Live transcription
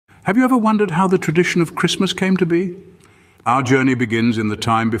Have you ever wondered how the tradition of Christmas came to be? Our journey begins in the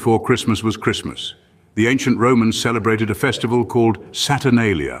time before Christmas was Christmas. The ancient Romans celebrated a festival called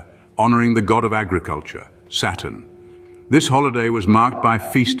Saturnalia, honoring the god of agriculture, Saturn. This holiday was marked by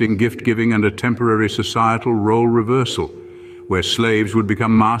feasting, gift-giving, and a temporary societal role reversal, where slaves would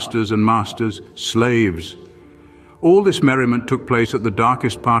become masters and masters slaves. All this merriment took place at the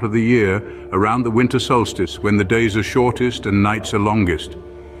darkest part of the year, around the winter solstice, when the days are shortest and nights are longest.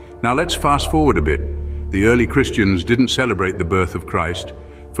 Now let's fast forward a bit. The early Christians didn't celebrate the birth of Christ,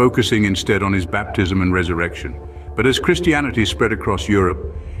 focusing instead on his baptism and resurrection. But as Christianity spread across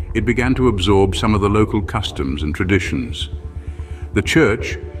Europe, it began to absorb some of the local customs and traditions. The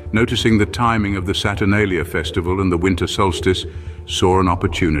church, noticing the timing of the Saturnalia festival and the winter solstice, saw an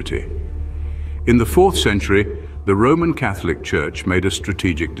opportunity. In the 4th century, the Roman Catholic Church made a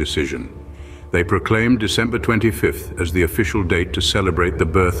strategic decision. They proclaimed December 25th as the official date to celebrate the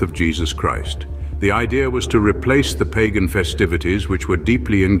birth of Jesus Christ. The idea was to replace the pagan festivities, which were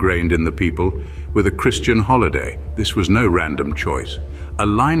deeply ingrained in the people, with a Christian holiday. This was no random choice.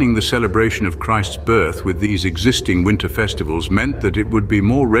 Aligning the celebration of Christ's birth with these existing winter festivals meant that it would be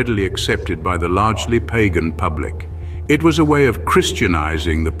more readily accepted by the largely pagan public. It was a way of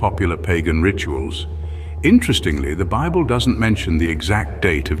Christianizing the popular pagan rituals. Interestingly, the Bible doesn't mention the exact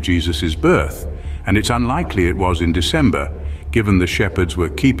date of Jesus' birth, and it's unlikely it was in December, given the shepherds were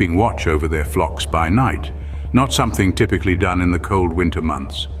keeping watch over their flocks by night, not something typically done in the cold winter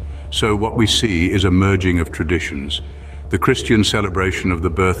months. So what we see is a merging of traditions, the Christian celebration of the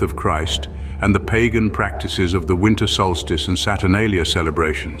birth of Christ and the pagan practices of the winter solstice and Saturnalia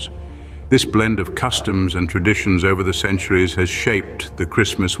celebrations. This blend of customs and traditions over the centuries has shaped the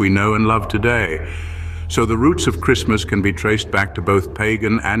Christmas we know and love today. So the roots of Christmas can be traced back to both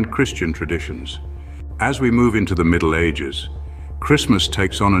pagan and Christian traditions. As we move into the Middle Ages, Christmas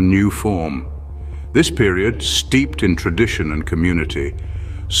takes on a new form. This period, steeped in tradition and community,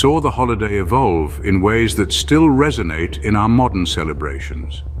 saw the holiday evolve in ways that still resonate in our modern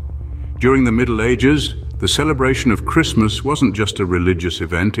celebrations. During the Middle Ages, the celebration of Christmas wasn't just a religious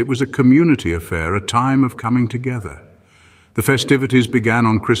event, it was a community affair, a time of coming together. The festivities began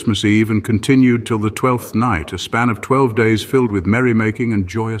on Christmas Eve and continued till the 12th night, a span of 12 days filled with merrymaking and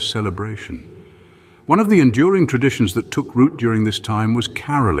joyous celebration. One of the enduring traditions that took root during this time was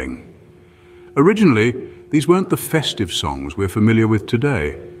caroling. Originally, these weren't the festive songs we're familiar with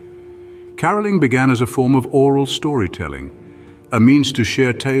today. Caroling began as a form of oral storytelling, a means to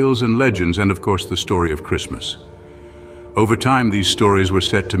share tales and legends and, of course, the story of Christmas. Over time, these stories were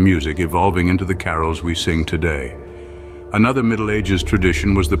set to music, evolving into the carols we sing today. Another Middle Ages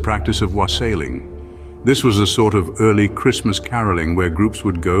tradition was the practice of wassailing. This was a sort of early Christmas caroling where groups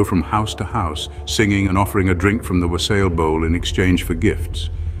would go from house to house, singing and offering a drink from the wassail bowl in exchange for gifts.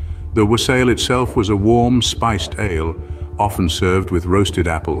 The wassail itself was a warm, spiced ale, often served with roasted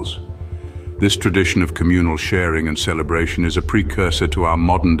apples. This tradition of communal sharing and celebration is a precursor to our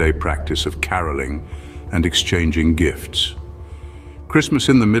modern-day practice of caroling and exchanging gifts. Christmas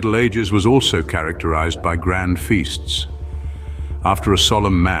in the Middle Ages was also characterized by grand feasts. After a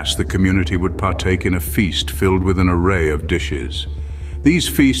solemn mass, the community would partake in a feast filled with an array of dishes. These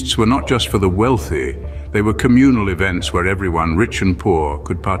feasts were not just for the wealthy, they were communal events where everyone, rich and poor,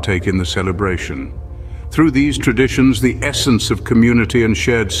 could partake in the celebration. Through these traditions, the essence of community and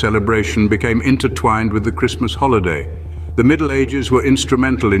shared celebration became intertwined with the Christmas holiday. The Middle Ages were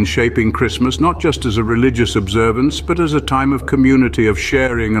instrumental in shaping Christmas not just as a religious observance, but as a time of community, of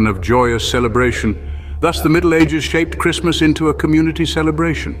sharing and of joyous celebration. Thus, the Middle Ages shaped Christmas into a community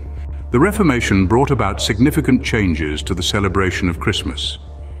celebration. The Reformation brought about significant changes to the celebration of Christmas.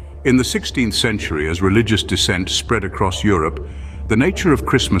 In the 16th century, as religious dissent spread across Europe, the nature of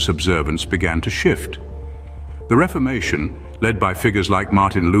Christmas observance began to shift. The Reformation, led by figures like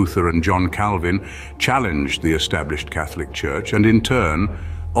Martin Luther and John Calvin, challenged the established Catholic Church and, in turn,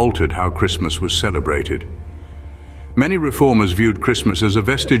 altered how Christmas was celebrated. Many reformers viewed Christmas as a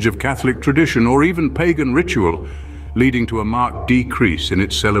vestige of Catholic tradition or even pagan ritual, leading to a marked decrease in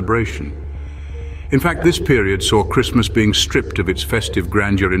its celebration. In fact, this period saw Christmas being stripped of its festive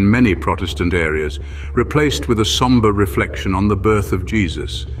grandeur in many Protestant areas, replaced with a somber reflection on the birth of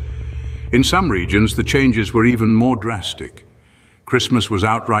Jesus. In some regions, the changes were even more drastic. Christmas was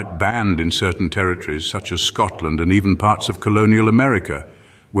outright banned in certain territories, such as Scotland and even parts of colonial America,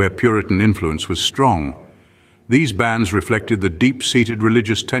 where Puritan influence was strong. These bans reflected the deep-seated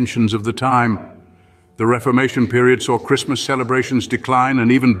religious tensions of the time. The Reformation period saw Christmas celebrations decline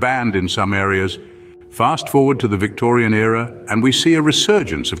and even banned in some areas. Fast forward to the Victorian era, and we see a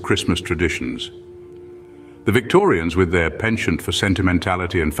resurgence of Christmas traditions. The Victorians, with their penchant for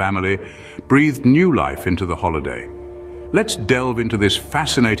sentimentality and family, breathed new life into the holiday. Let's delve into this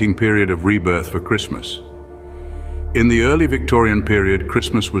fascinating period of rebirth for Christmas. In the early Victorian period,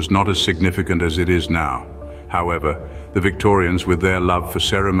 Christmas was not as significant as it is now. However, the Victorians, with their love for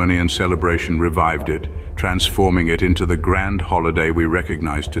ceremony and celebration, revived it, transforming it into the grand holiday we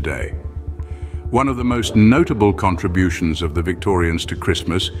recognize today. One of the most notable contributions of the Victorians to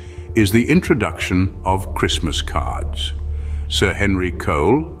Christmas is the introduction of Christmas cards. Sir Henry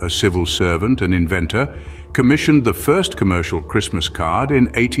Cole, a civil servant and inventor, commissioned the first commercial Christmas card in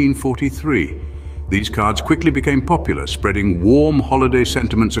 1843. These cards quickly became popular, spreading warm holiday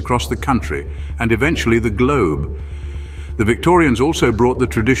sentiments across the country and eventually the globe. The Victorians also brought the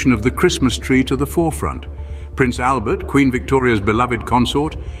tradition of the Christmas tree to the forefront. Prince Albert, Queen Victoria's beloved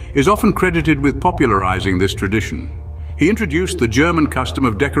consort, is often credited with popularizing this tradition. He introduced the German custom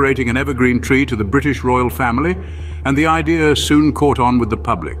of decorating an evergreen tree to the British royal family, and the idea soon caught on with the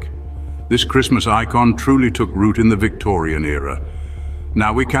public. This Christmas icon truly took root in the Victorian era.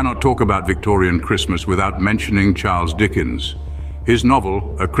 Now, we cannot talk about Victorian Christmas without mentioning Charles Dickens. His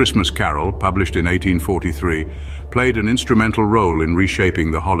novel, A Christmas Carol, published in 1843, played an instrumental role in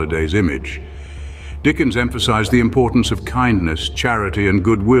reshaping the holiday's image. Dickens emphasized the importance of kindness, charity, and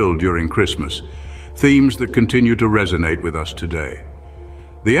goodwill during Christmas, themes that continue to resonate with us today.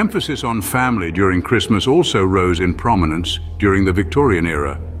 The emphasis on family during Christmas also rose in prominence during the Victorian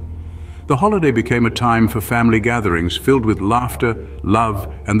era. The holiday became a time for family gatherings filled with laughter,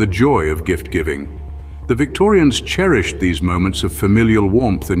 love, and the joy of gift-giving. The Victorians cherished these moments of familial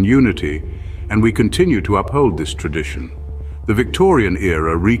warmth and unity, and we continue to uphold this tradition. The Victorian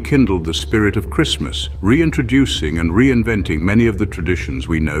era rekindled the spirit of Christmas, reintroducing and reinventing many of the traditions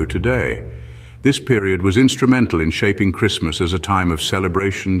we know today. This period was instrumental in shaping Christmas as a time of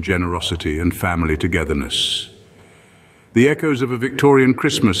celebration, generosity, and family togetherness. The echoes of a Victorian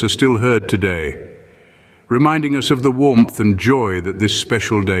Christmas are still heard today, reminding us of the warmth and joy that this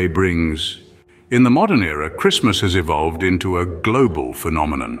special day brings. In the modern era, Christmas has evolved into a global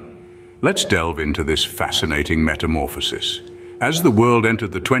phenomenon. Let's delve into this fascinating metamorphosis. As the world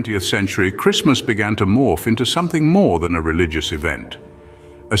entered the 20th century, Christmas began to morph into something more than a religious event.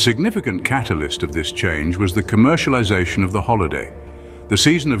 A significant catalyst of this change was the commercialization of the holiday. The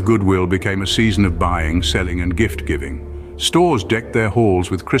season of goodwill became a season of buying, selling, and gift-giving. Stores decked their halls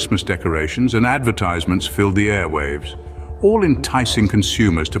with Christmas decorations, and advertisements filled the airwaves, all enticing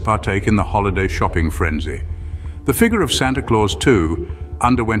consumers to partake in the holiday shopping frenzy. The figure of Santa Claus, too,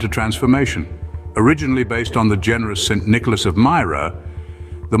 underwent a transformation. Originally based on the generous St. Nicholas of Myra,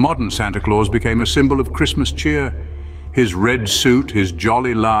 the modern Santa Claus became a symbol of Christmas cheer. His red suit, his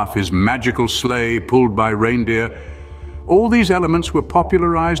jolly laugh, his magical sleigh pulled by reindeer, all these elements were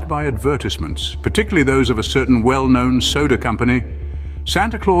popularized by advertisements, particularly those of a certain well-known soda company.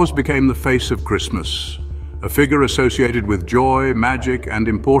 Santa Claus became the face of Christmas, a figure associated with joy, magic, and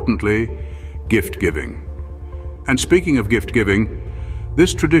importantly, gift-giving. And speaking of gift-giving,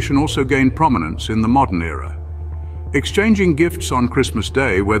 this tradition also gained prominence in the modern era. Exchanging gifts on Christmas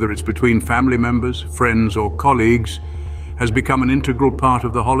Day, whether it's between family members, friends, or colleagues, has become an integral part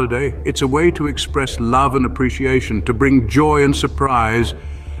of the holiday. It's a way to express love and appreciation, to bring joy and surprise,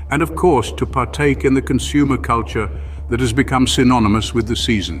 and of course, to partake in the consumer culture that has become synonymous with the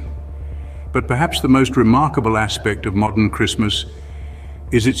season. But perhaps the most remarkable aspect of modern Christmas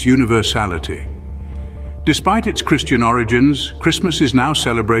is its universality. Despite its Christian origins, Christmas is now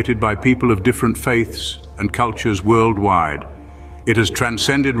celebrated by people of different faiths and cultures worldwide. It has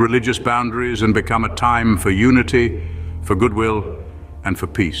transcended religious boundaries and become a time for unity, for goodwill, and for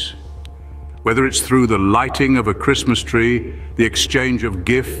peace. Whether it's through the lighting of a Christmas tree, the exchange of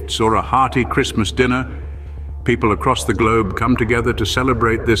gifts, or a hearty Christmas dinner, people across the globe come together to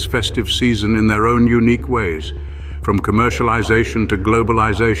celebrate this festive season in their own unique ways. From commercialization to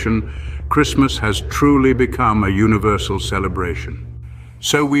globalization, Christmas has truly become a universal celebration.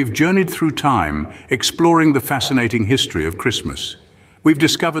 So we've journeyed through time, exploring the fascinating history of Christmas. We've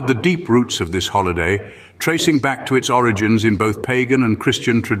discovered the deep roots of this holiday, tracing back to its origins in both pagan and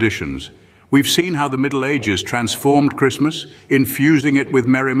Christian traditions. We've seen how the Middle Ages transformed Christmas, infusing it with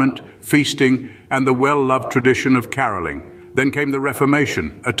merriment, feasting, and the well-loved tradition of caroling. Then came the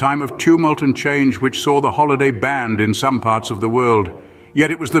Reformation, a time of tumult and change which saw the holiday banned in some parts of the world.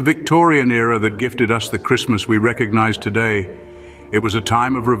 Yet it was the Victorian era that gifted us the Christmas we recognize today. It was a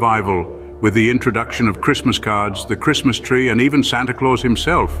time of revival, with the introduction of Christmas cards, the Christmas tree, and even Santa Claus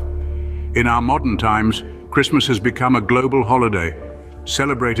himself. In our modern times, Christmas has become a global holiday,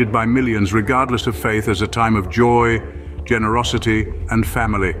 celebrated by millions regardless of faith as a time of joy, generosity, and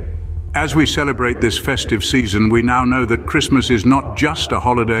family. As we celebrate this festive season, we now know that Christmas is not just a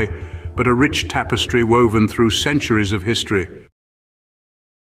holiday, but a rich tapestry woven through centuries of history.